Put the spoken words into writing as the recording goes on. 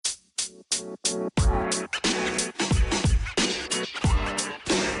Hey,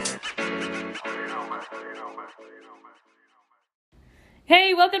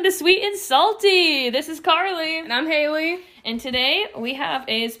 welcome to Sweet and Salty. This is Carly. And I'm Haley. And today we have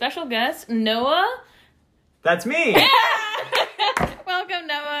a special guest, Noah. That's me. Welcome,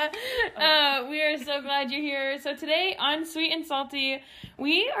 Noah. We are so glad you're here. So today on Sweet and Salty,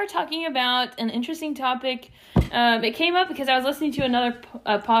 we are talking about an interesting topic. It came up because I was listening to another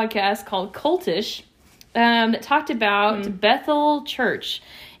podcast called Cultish that talked about Bethel Church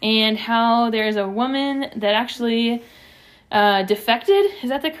and how there's a woman that actually defected. Is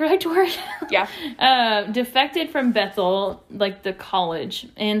that the correct word? Yeah. Defected from Bethel, like the college.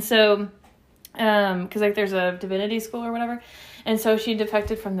 And so, because like there's a divinity school or whatever. And so she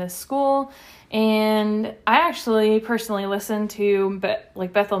defected from this school. And I actually personally listen to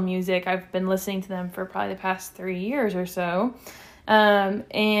Bethel music. I've been listening to them for probably the past 3 years or so.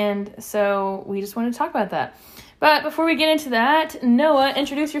 And so we just wanted to talk about that. But before we get into that, Noah,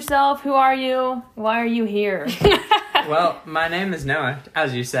 introduce yourself. Who are you? Why are you here? Well, my name is Noah,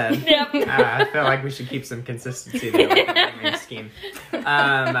 as you said. Yep. I feel like we should keep some consistency there with the naming scheme.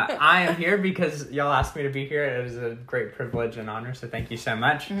 I am here because y'all asked me to be here. It is a great privilege and honor, so thank you so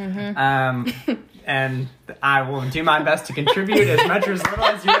much. Mm-hmm. And I will do my best to contribute as much or as little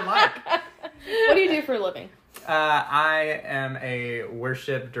as you would like. What do you do for a living? I am a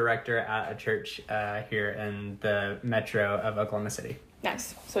worship director at a church here in the metro of Oklahoma City.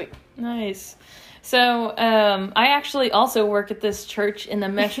 Nice. Sweet. Nice. So, I actually also work at this church in the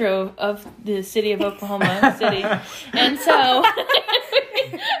metro of the city of Oklahoma City. And so,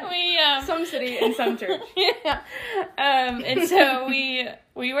 we, Some city and some church. yeah. And so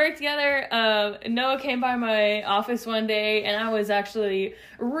we worked together. Noah came by my office one day and I was actually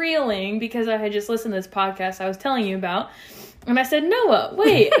reeling because I had just listened to this podcast I was telling you about. And I said, Noah,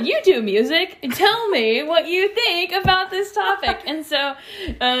 wait, you do music. Tell me what you think about this topic. And so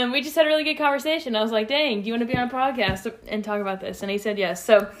we just had a really good conversation. I was like, dang, do you want to be on a podcast and talk about this? And he said yes.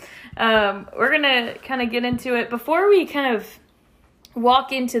 So we're going to kind of get into it. Before we kind of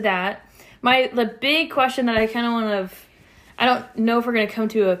walk into that, the big question that I kind of want to... I don't know if we're going to come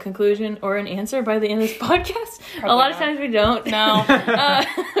to a conclusion or an answer by the end of this podcast. Probably a lot not. of times we don't. No.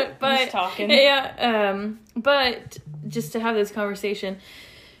 But Just talking. Yeah. But just to have this conversation.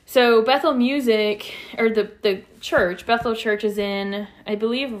 So Bethel Music, or the church, Bethel Church is in, I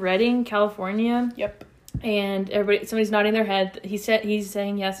believe, Redding, California. Yep. And somebody's nodding their head. He's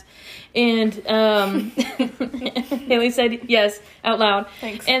saying yes. And Haley said yes out loud.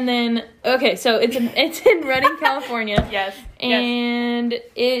 Thanks. And then, okay, so it's in Redding, California. Yes. And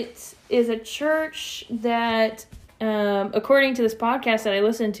it is a church that, according to this podcast that I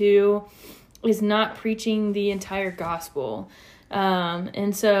listened to, is not preaching the entire gospel.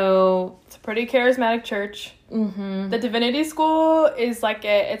 And so... It's a pretty charismatic church. Mm-hmm. The Divinity School is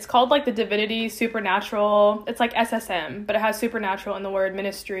it's called like the Divinity Supernatural. It's like SSM, but it has supernatural in the word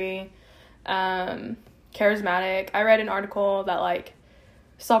ministry. Charismatic. I read an article that like,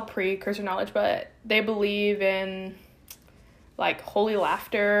 it's all precursor knowledge, but they believe in like holy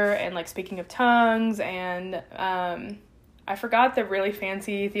laughter and like speaking of tongues and I forgot the really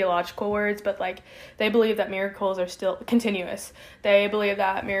fancy theological words, but like they believe that miracles are still continuous. They believe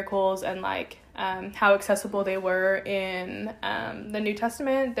that miracles and like how accessible they were in the New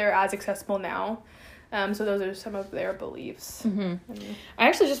Testament, they're as accessible now. So those are some of their beliefs. Mm-hmm. I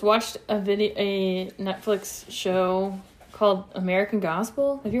actually just watched a Netflix show called American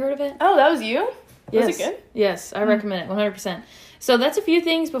Gospel. Have you heard of it? Oh, that was you? Yes. Was it good? Yes, I recommend it 100%. So that's a few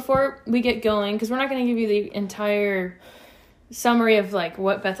things before we get going, because we're not going to give you the entire summary of like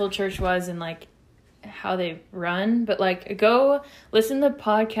what Bethel Church was and like how they run, but like go listen to the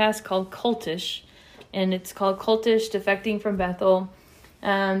podcast called Cultish, and it's called Cultish Defecting from Bethel.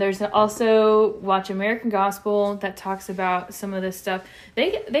 There's also watch American Gospel that talks about some of this stuff.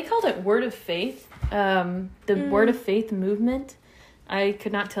 They called it Word of Faith, the Word of Faith movement. I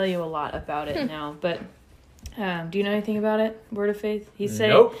could not tell you a lot about it now, but do you know anything about it? Word of Faith? He's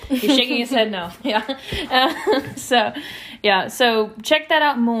saying, Nope. He's shaking his head no. Yeah. So check that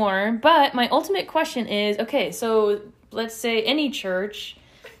out more. But my ultimate question is, okay, so let's say any church,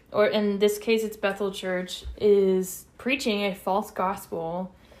 or in this case it's Bethel Church, is preaching a false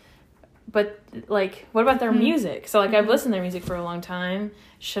gospel, but like, what about their music? So like, I've listened to their music for a long time.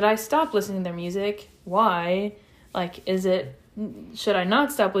 Should I stop listening to their music? Why? Like, should I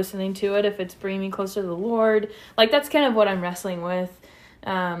not stop listening to it if it's bringing me closer to the Lord? Like, that's kind of what I'm wrestling with.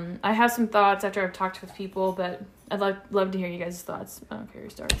 I have some thoughts after I've talked with people, but I'd love to hear you guys' thoughts. I don't care who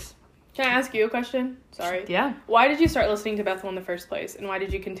starts. Can I ask you a question? Sorry. Yeah. Why did you start listening to Bethel in the first place, and why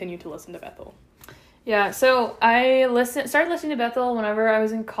did you continue to listen to Bethel? Yeah, so I started listening to Bethel whenever I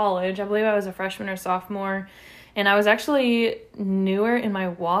was in college. I believe I was a freshman or sophomore, and I was actually newer in my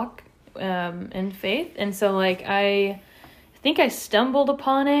walk in faith, and so like I think I stumbled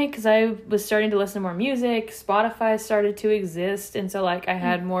upon it because I was starting to listen to more music. Spotify started to exist, and so like I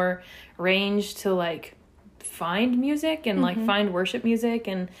had more range to like find music and like find worship music,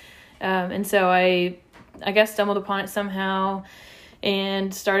 and so I guess stumbled upon it somehow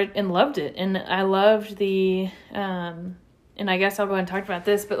and started and loved it. And I loved the and I guess I'll go ahead and talk about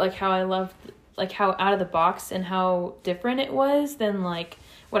this, but like how I loved like how out of the box and how different it was than like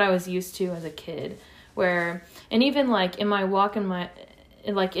what I was used to as a kid. Where, and even like in my walk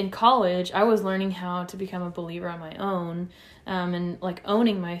in college, I was learning how to become a believer on my own, and like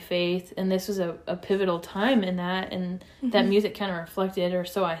owning my faith. And this was a pivotal time in that, and that music kind of reflected, or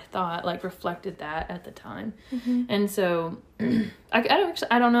so I thought, like reflected that at the time. And so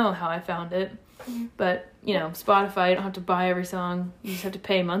I don't know how I found it, but you know, Spotify, you don't have to buy every song, you just have to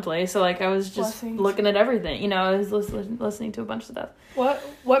pay monthly. So like I was just looking at everything, you know, I was listening to a bunch of stuff.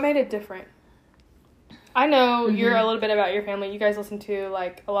 What made it different? I know you're a little bit about your family. You guys listen to,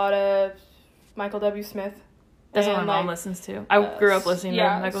 like, a lot of Michael W. Smith. That's what my mom listens to. I grew up listening to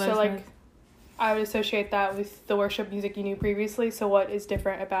Michael W. Smith. Like, I would associate that with the worship music you knew previously. So what is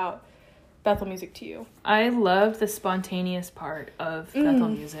different about Bethel music to you? I love the spontaneous part of Bethel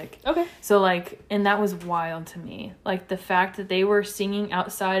music. Okay. So, like, and that was wild to me. Like, the fact that they were singing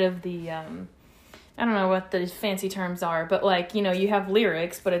outside of the, I don't know what the fancy terms are, but like, you know, you have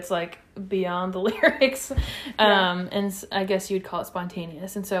lyrics, but it's like beyond the lyrics. And I guess you'd call it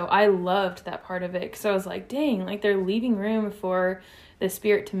spontaneous. And so I loved that part of it because I was like, dang, like they're leaving room for the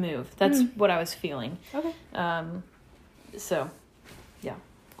Spirit to move. That's what I was feeling. Okay. So, yeah.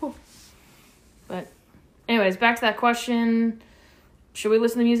 Cool. But anyways, back to that question. Should we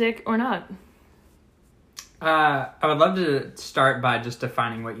listen to music or not? I would love to start by just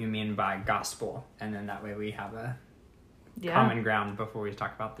defining what you mean by gospel, and then that way we have a common ground before we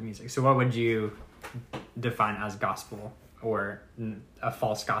talk about the music. So what would you define as gospel, or a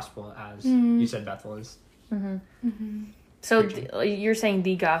false gospel, as you said Bethel is? So you're saying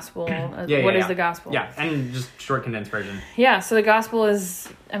the gospel. What is the gospel? Yeah, and just short condensed version. Yeah, so the gospel is,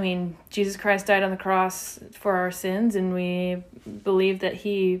 I mean, Jesus Christ died on the cross for our sins, and we believe that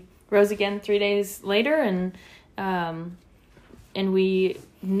he rose again 3 days later, and we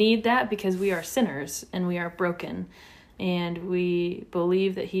need that because we are sinners and we are broken, and we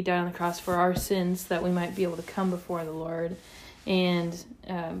believe that he died on the cross for our sins so that we might be able to come before the Lord and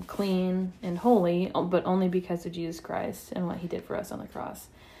clean and holy, but only because of Jesus Christ and what he did for us on the cross.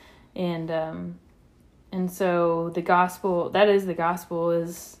 And so the gospel, that is the gospel,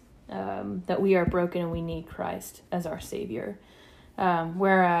 is that we are broken and we need Christ as our Savior.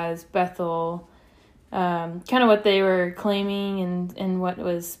 Whereas Bethel, kind of what they were claiming and what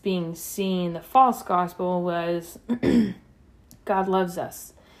was being seen, the false gospel was God loves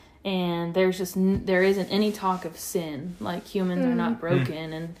us. And there isn't any talk of sin. Like, humans are not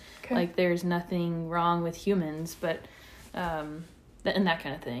broken, and like there's nothing wrong with humans, but and that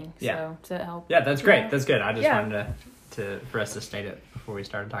kind of thing. Yeah. So does that help? Yeah, that's great. That's good. I just wanted for us to state it before we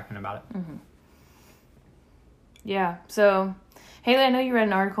started talking about it. Yeah. So, Haley, I know you read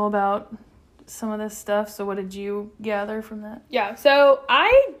an article about some of this stuff. So what did you gather from that? Yeah. So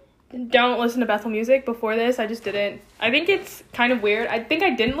I don't listen to Bethel music before this. I just didn't. I think it's kind of weird. I think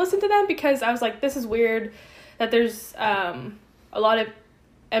I didn't listen to them because I was like, this is weird that there's a lot of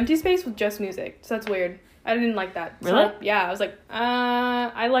empty space with just music. So that's weird. I didn't like that. Really? So, yeah. I was like,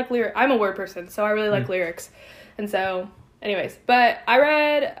 I like lyrics. I'm a word person, so I really like lyrics. And so, anyways. But I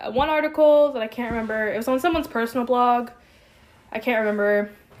read one article that I can't remember. It was on someone's personal blog. I can't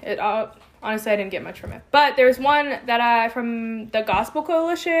remember it. Honestly, I didn't get much from it. But there's one that from the Gospel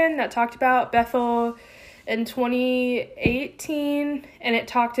Coalition that talked about Bethel in 2018. And it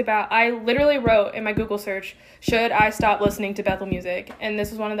talked about, I literally wrote in my Google search, should I stop listening to Bethel music? And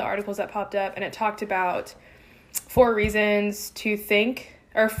this was one of the articles that popped up. And it talked about 4 things to think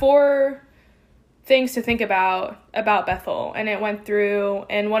about Bethel. And it went through,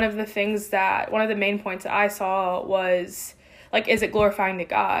 and one of the main points that I saw was, like, is it glorifying to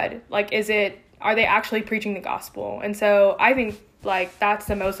God? Like, are they actually preaching the gospel? And so I think, like, that's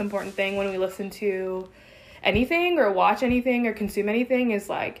the most important thing when we listen to anything or watch anything or consume anything is,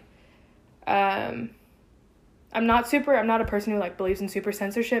 like, I'm not a person who, like, believes in super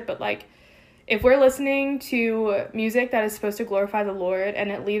censorship, but, like, if we're listening to music that is supposed to glorify the Lord and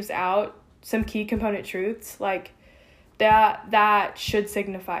it leaves out some key component truths, like, that should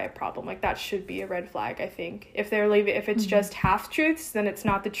signify a problem. Like, that should be a red flag, I think. If it's just half-truths, then it's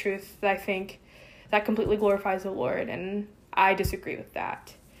not the truth that I think that completely glorifies the Lord, and I disagree with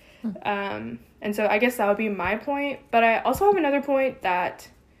that. And so I guess that would be my point, but I also have another point that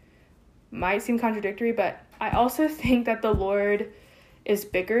might seem contradictory, but I also think that the Lord is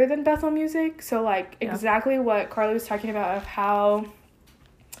bigger than Bethel Music. So, like, exactly what Carly was talking about, of how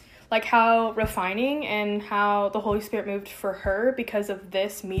refining and how the Holy Spirit moved for her because of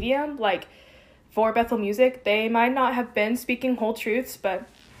this medium. Like, for Bethel Music, they might not have been speaking whole truths, but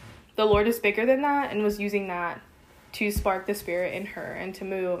the Lord is bigger than that and was using that to spark the Spirit in her and to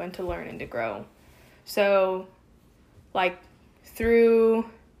move and to learn and to grow. So, like,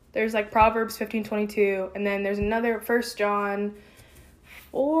 there's like Proverbs 15:22, and then there's another 1 John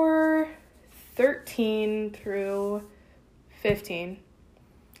 4:13 through 15.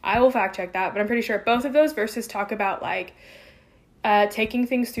 I will fact check that, but I'm pretty sure both of those verses talk about, like, taking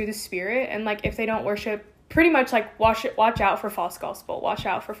things through the Spirit, and, like, if they don't worship, pretty much, like, watch out for false gospel, watch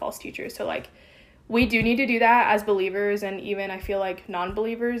out for false teachers. So, like, we do need to do that as believers, and even I feel like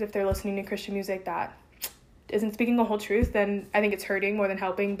non-believers, if they're listening to Christian music that isn't speaking the whole truth, then I think it's hurting more than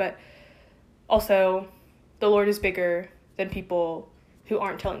helping. But also, the Lord is bigger than people who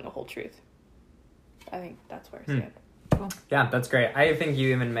aren't telling the whole truth. I think that's where I stand. Cool. Yeah, that's great. I think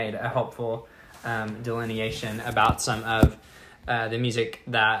you even made a helpful delineation about some of the music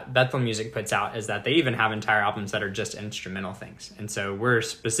that Bethel Music puts out, is that they even have entire albums that are just instrumental things. And so we're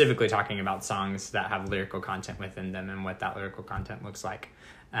specifically talking about songs that have lyrical content within them and what that lyrical content looks like.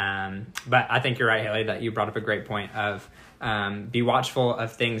 But I think you're right, Haley, that you brought up a great point of be watchful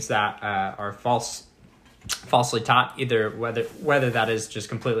of things that are falsely taught, either whether that is just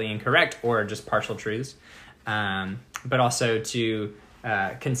completely incorrect or just partial truths. But also to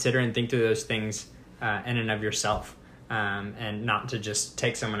consider and think through those things in and of yourself, and not to just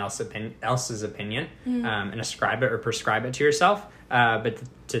take someone else's opinion and ascribe it or prescribe it to yourself, but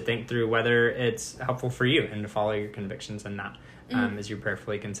to think through whether it's helpful for you and to follow your convictions in that as you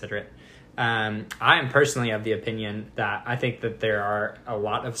prayerfully consider it. I am personally of the opinion that I think that there are a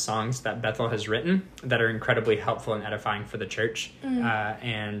lot of songs that Bethel has written that are incredibly helpful and edifying for the church,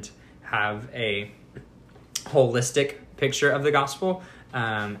 and have a holistic picture of the gospel,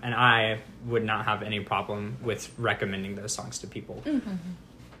 and I would not have any problem with recommending those songs to people.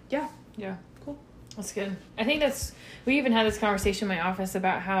 Yeah, cool. That's good. I think we even had this conversation in my office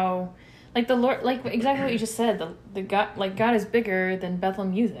about how, like, the Lord, like exactly what you just said, the God, like, God is bigger than Bethel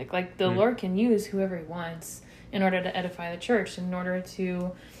Music. Like, the Lord can use whoever he wants in order to edify the church, in order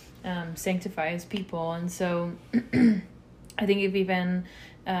to sanctify his people. And so I think of even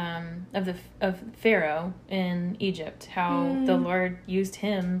of Pharaoh in Egypt, how the Lord used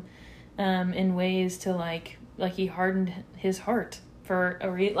him in ways to like he hardened his heart for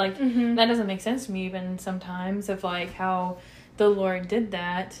that doesn't make sense to me even sometimes, of like how the Lord did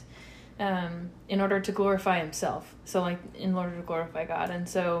that in order to glorify himself, so like in order to glorify God. And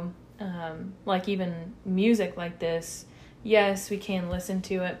so like even music like this, yes, we can listen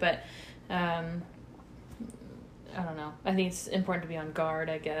to it, but I don't know. I think it's important to be on guard,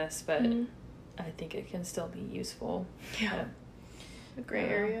 I guess, but I think it can still be useful. Yeah. A gray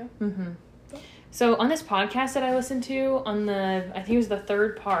area. So on this podcast that I listened to, I think it was the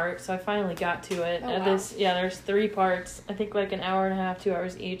third part, so I finally got to it. Oh, wow. There's 3 parts. I think like an hour and a half, 2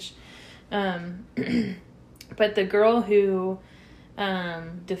 hours each. But the girl who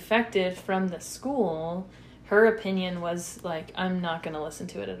defected from the school, her opinion was like, I'm not going to listen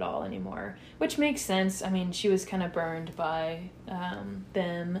to it at all anymore, which makes sense. I mean, she was kind of burned by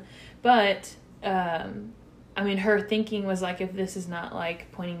them, but I mean, her thinking was like, if this is not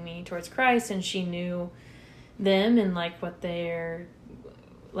like pointing me towards Christ, and she knew them and like what their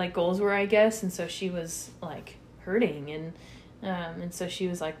like goals were, I guess, and so she was like hurting, and so she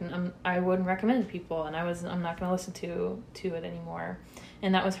was like, I wouldn't recommend it to people, and I'm not going to listen to it anymore,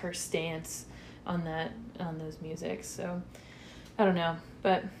 and that was her stance on those musics. So I don't know,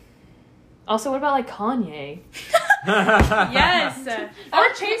 but also, what about like Kanye? Yes,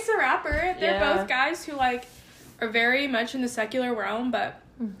 or Chance the Rapper. They're both guys who like are very much in the secular realm, but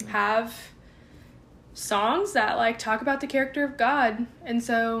have songs that like talk about the character of God. And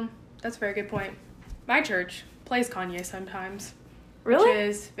so that's a very good point. My church plays Kanye sometimes. Really? Which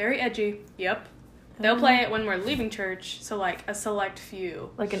is very edgy. Yep. They'll play it when we're leaving church, so like a select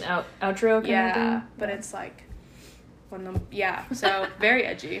few. Like an outro kind of thing? But it's like one of them. Yeah, so very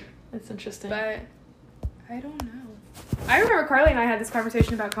edgy. That's interesting. But I don't know. I remember Carly and I had this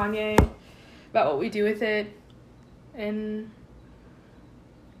conversation about Kanye, about what we do with it, and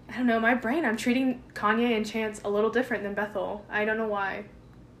I don't know, my brain, I'm treating Kanye and Chance a little different than Bethel. I don't know why.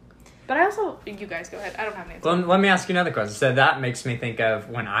 But I also, you guys go ahead. I don't have an answer. Well, let me ask you another question. So that makes me think of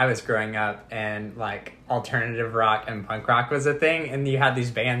when I was growing up and like alternative rock and punk rock was a thing, and you had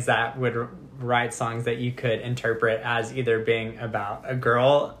these bands that would write songs that you could interpret as either being about a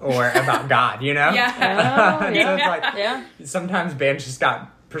girl or about God, you know? Yeah. Oh, So yeah. it's like Yeah. sometimes bands just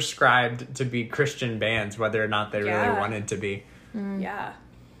got prescribed to be Christian bands, whether or not they really Yeah. wanted to be. Yeah.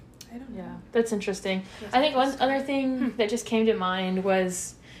 I don't know. Yeah, that's interesting. That's I think one interesting. other thing that just came to mind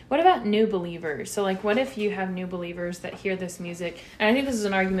was, what about new believers? So, like, what if you have new believers that hear this music? And I think this is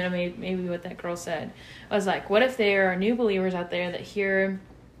an argument of maybe what that girl said. I was like, what if there are new believers out there that hear,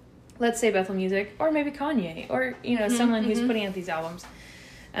 let's say, Bethel music, or maybe Kanye, or, you know, someone who's putting out these albums.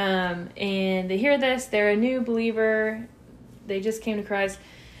 And they hear this, they're a new believer, they just came to Christ.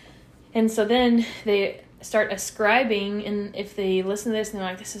 And so then they start ascribing, and if they listen to this and they're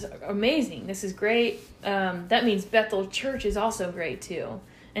like, this is amazing, this is great, that means Bethel Church is also great too.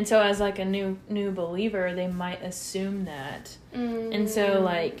 And so as like a new believer, they might assume that. And so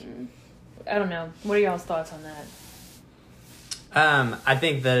like, I don't know, what are y'all's thoughts on that? I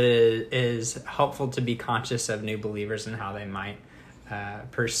think that it is helpful to be conscious of new believers and how they might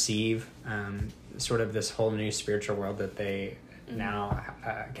perceive sort of this whole new spiritual world that they now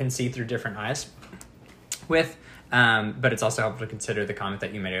can see through different eyes with. But it's also helpful to consider the comment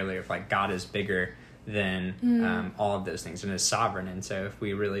that you made earlier of like God is bigger than all of those things and is sovereign. And so if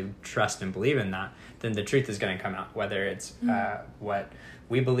we really trust and believe in that, then the truth is going to come out, whether it's what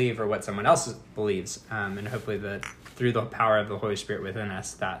we believe or what someone else believes. And hopefully that through the power of the Holy Spirit within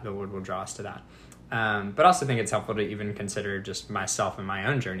us, that the Lord will draw us to that. But I also think it's helpful to even consider just myself and my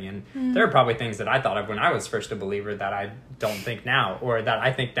own journey. And there are probably things that I thought of when I was first a believer that I don't think now, or that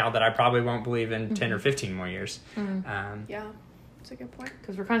I think now that I probably won't believe in 10 or 15 more years. Yeah, that's a good point.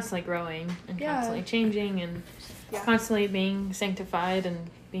 Because we're constantly growing and Yeah. constantly changing and Yeah. constantly being sanctified and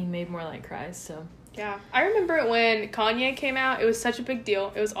being made more like Christ. So Yeah, I remember when Kanye came out, it was such a big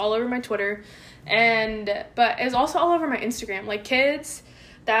deal. It was all over my Twitter, but it was also all over my Instagram. Like kids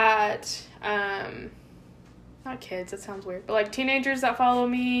that, not kids, that sounds weird, but like teenagers that follow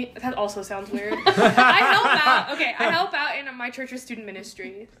me, that also sounds weird. I help out in my church's student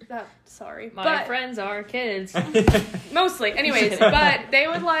ministry. Sorry. my friends are kids. Mostly. Anyways, but they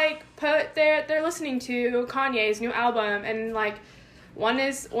would like put they're listening to Kanye's new album, and like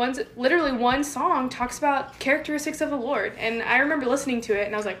one's literally one song talks about characteristics of the Lord. And I remember listening to it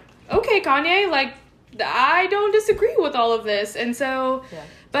and I was like, okay, Kanye, like I don't disagree with all of this. And so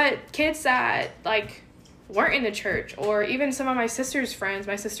but kids that like weren't in the church, or even some of my sister's friends,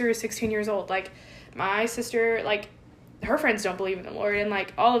 my sister is 16 years old, like my sister, like her friends don't believe in the Lord and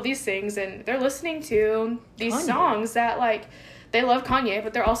like all of these things, and they're listening to these Kanye. songs that like they love Kanye,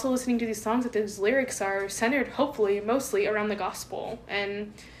 but they're also listening to these songs that those lyrics are centered hopefully mostly around the gospel.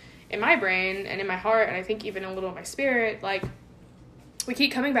 And in my brain and in my heart, and I think even a little in my spirit, like we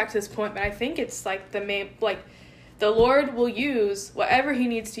keep coming back to this point, but I think it's like the main, like the Lord will use whatever he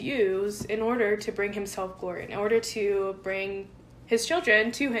needs to use in order to bring himself glory, in order to bring his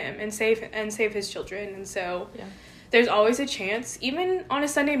children to him and save his children. And so there's always a chance, even on a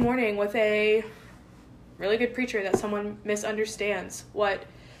Sunday morning with a really good preacher, that someone misunderstands what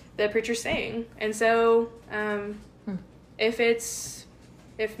the preacher's saying. And so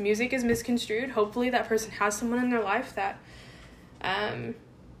if music is misconstrued, hopefully that person has someone in their life that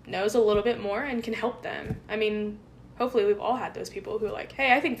knows a little bit more and can help them. I mean, hopefully we've all had those people who are like,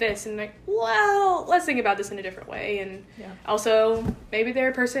 hey, I think this, and like, well, let's think about this in a different way. And also maybe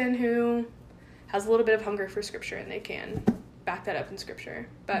they're a person who has a little bit of hunger for scripture and they can back that up in scripture.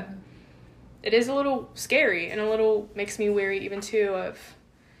 But it is a little scary and a little makes me weary even too of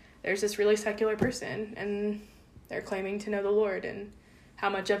there's this really secular person and they're claiming to know the Lord, and how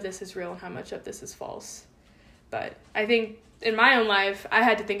much of this is real and how much of this is false. But I think in my own life, I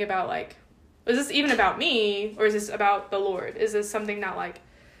had to think about like, is this even about me, or is this about the Lord? Is this something that like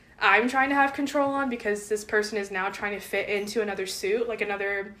I'm trying to have control on because this person is now trying to fit into another suit, like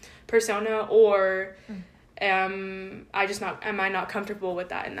another persona, or am I not comfortable with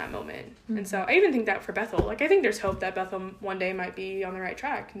that in that moment? And so I even think that for Bethel, like I think there's hope that Bethel one day might be on the right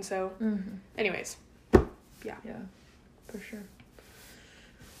track. And so anyways, Yeah, for sure.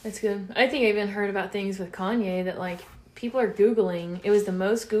 That's good. I think I even heard about things with Kanye that like people are Googling. It was the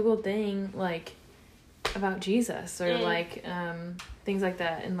most Googled thing like about Jesus or like things like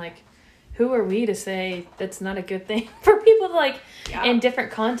that. And like, who are we to say that's not a good thing for people to, like in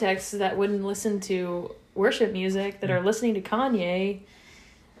different contexts that wouldn't listen to worship music that are listening to Kanye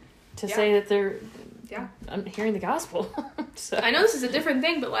to say that they're Yeah. I'm hearing the gospel. So. I know this is a different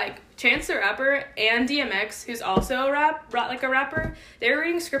thing, but like Chance the Rapper and DMX, who's also a rapper, they were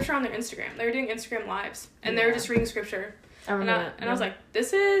reading scripture on their Instagram. They were doing Instagram lives, and they were just reading scripture. I remember that. I was like,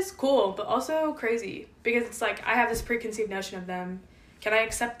 this is cool, but also crazy, because it's like I have this preconceived notion of them. Can I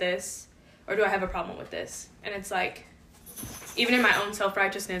accept this, or do I have a problem with this? And it's like, even in my own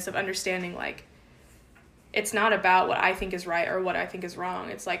self-righteousness of understanding, like, it's not about what I think is right or what I think is wrong.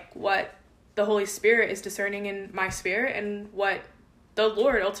 It's like what the Holy Spirit is discerning in my spirit and what the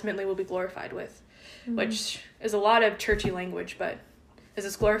Lord ultimately will be glorified with, which is a lot of churchy language, but is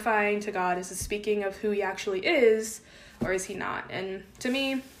this glorifying to God? Is this speaking of who he actually is, or is he not? And to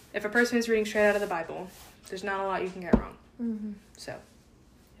me, if a person is reading straight out of the Bible, there's not a lot you can get wrong. Mm-hmm. So,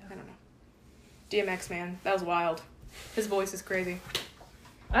 I don't know. DMX, man, that was wild. His voice is crazy.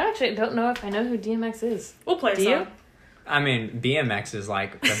 I actually don't know if I know who DMX is. We'll play a Do song. you? I mean, BMX is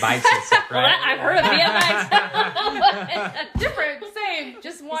like the bikes and stuff, right? Well, I've heard of BMX. Different, same,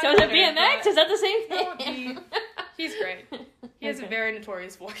 just one. So is it letter, BMX? but Is that the same won't thing? be. He's great. He has a Okay. very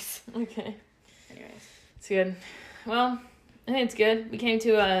notorious voice. Okay. Anyways. It's good. Well, I think it's good. We came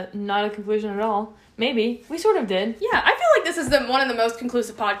to not a conclusion at all. Maybe. We sort of did. Yeah, I feel like this is one of the most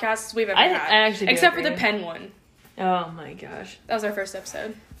conclusive podcasts we've ever I had. actually do except for agree. the pen one. Oh my gosh. That was our first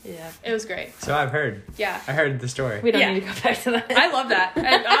episode. Yeah. It was great. So I've heard. Yeah. I heard the story. We don't Yeah. need to go back to that. I love that.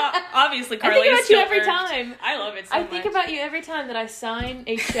 And obviously, I Carly think is about you still every irked. time. I love it so I much. think about you every time that I sign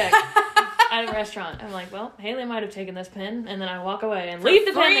a check at a restaurant. I'm like, well, Haley might have taken this pen, and then I walk away and leave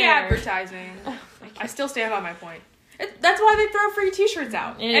the pen free there. advertising. I still stand by my point. That's why they throw free T-shirts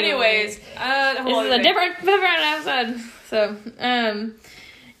out. Anyways, Anyways, This is a different episode. So,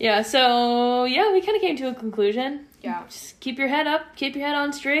 yeah. So, yeah, we kind of came to a conclusion. Yeah. Just keep your head up. Keep your head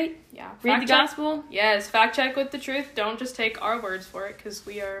on straight. Yeah. Read Fact the check. gospel. Yes, fact check with the truth. Don't just take our words for it, because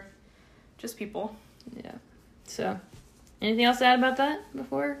we are just people. Yeah. So, anything else to add about that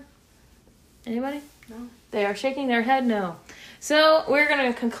before? Anybody? No. They are shaking their head no. So, we're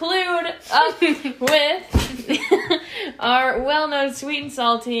going to conclude up with our well-known sweet and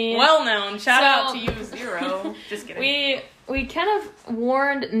salty. Well known. Shout out to So- you, Zero. Just kidding. We kind of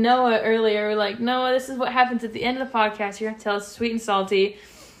warned Noah earlier. We're like, Noah, this is what happens at the end of the podcast. You're going to tell us sweet and salty.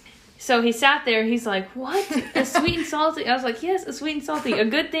 So he sat there. He's like, what? A sweet and salty? I was like, yes, a sweet and salty. A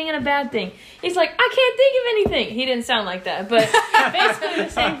good thing and a bad thing. He's like, I can't think of anything. He didn't sound like that, but basically the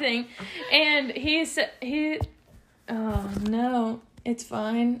same thing. And oh no, it's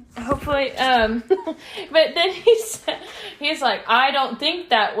fine. Hopefully, but then he's like, I don't think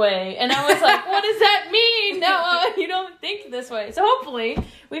that way. And I was like, what does that mean? No, you don't think this way. So hopefully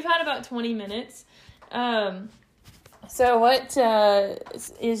we've had about 20 minutes. So what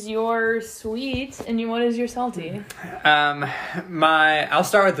is your sweet and what is your salty? I'll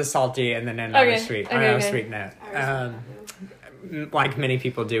start with the salty and then end on Okay. a sweet. Okay, on a okay. sweet note. Like many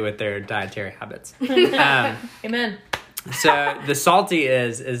people do with their dietary habits. Amen. So the salty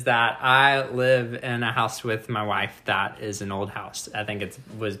is that I live in a house with my wife that is an old house. I think it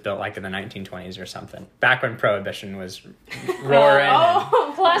was built like in the 1920s or something. Back when Prohibition was roaring.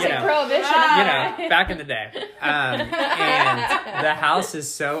 Oh, classic you know, Prohibition. Back in the day. And the house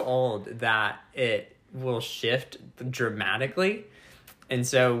is so old that it will shift dramatically. And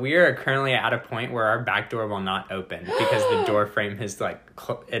so we are currently at a point where our back door will not open because the door frame has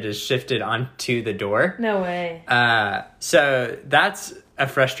it is shifted onto the door. No way. So that's a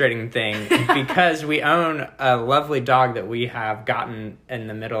frustrating thing because we own a lovely dog that we have gotten in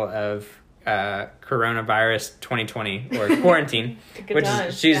the middle of coronavirus 2020 or quarantine. Good which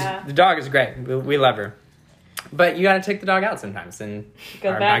times. is the dog is great. We love her. But you got to take the dog out sometimes, and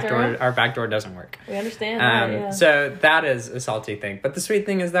Go back to her. our back door doesn't work. We understand that, yeah. So that is a salty thing. But the sweet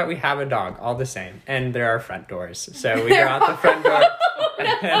thing is that we have a dog, all the same, and there are front doors. So we go out the front door.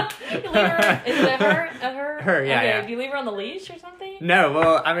 You leave her, is it her? Her, yeah, okay, yeah. Do you leave her on the leash or something? No,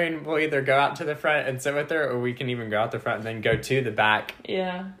 well, I mean, we'll either go out to the front and sit with her, or we can even go out the front and then go to the back.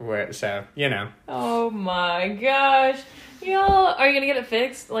 Yeah. So, you know. Oh my gosh. Y'all, are you gonna get it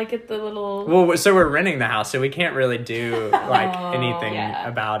fixed? Like at the little... Well, so we're renting the house, so we can't really do, like, anything yeah.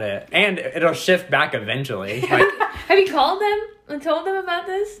 about it. And it'll shift back eventually. Like, Have you called them and told them about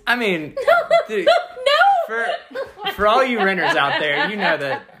this? I mean, dude, No! for all you renters out there, you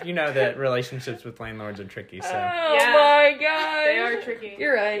know that relationships with landlords are tricky, so. Oh Yeah. my gosh. They are tricky.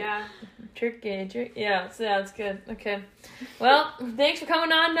 You're right. Yeah. Tricky. Yeah, so that's good. Okay. Well, thanks for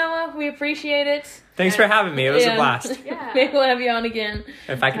coming on, Noah. We appreciate it. Thanks for having me. It was a Yeah. blast. Yeah. Maybe we'll have you on again.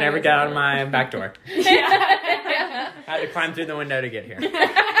 If I can ever get out of my back door. Yeah. I had to climb through the window to get here.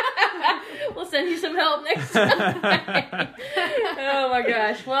 We'll send you some help next time. Oh my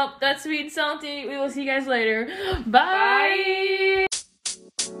gosh. Well, that's Sweet and Salty. We will see you guys later. Bye.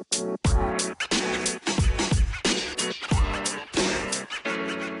 Bye.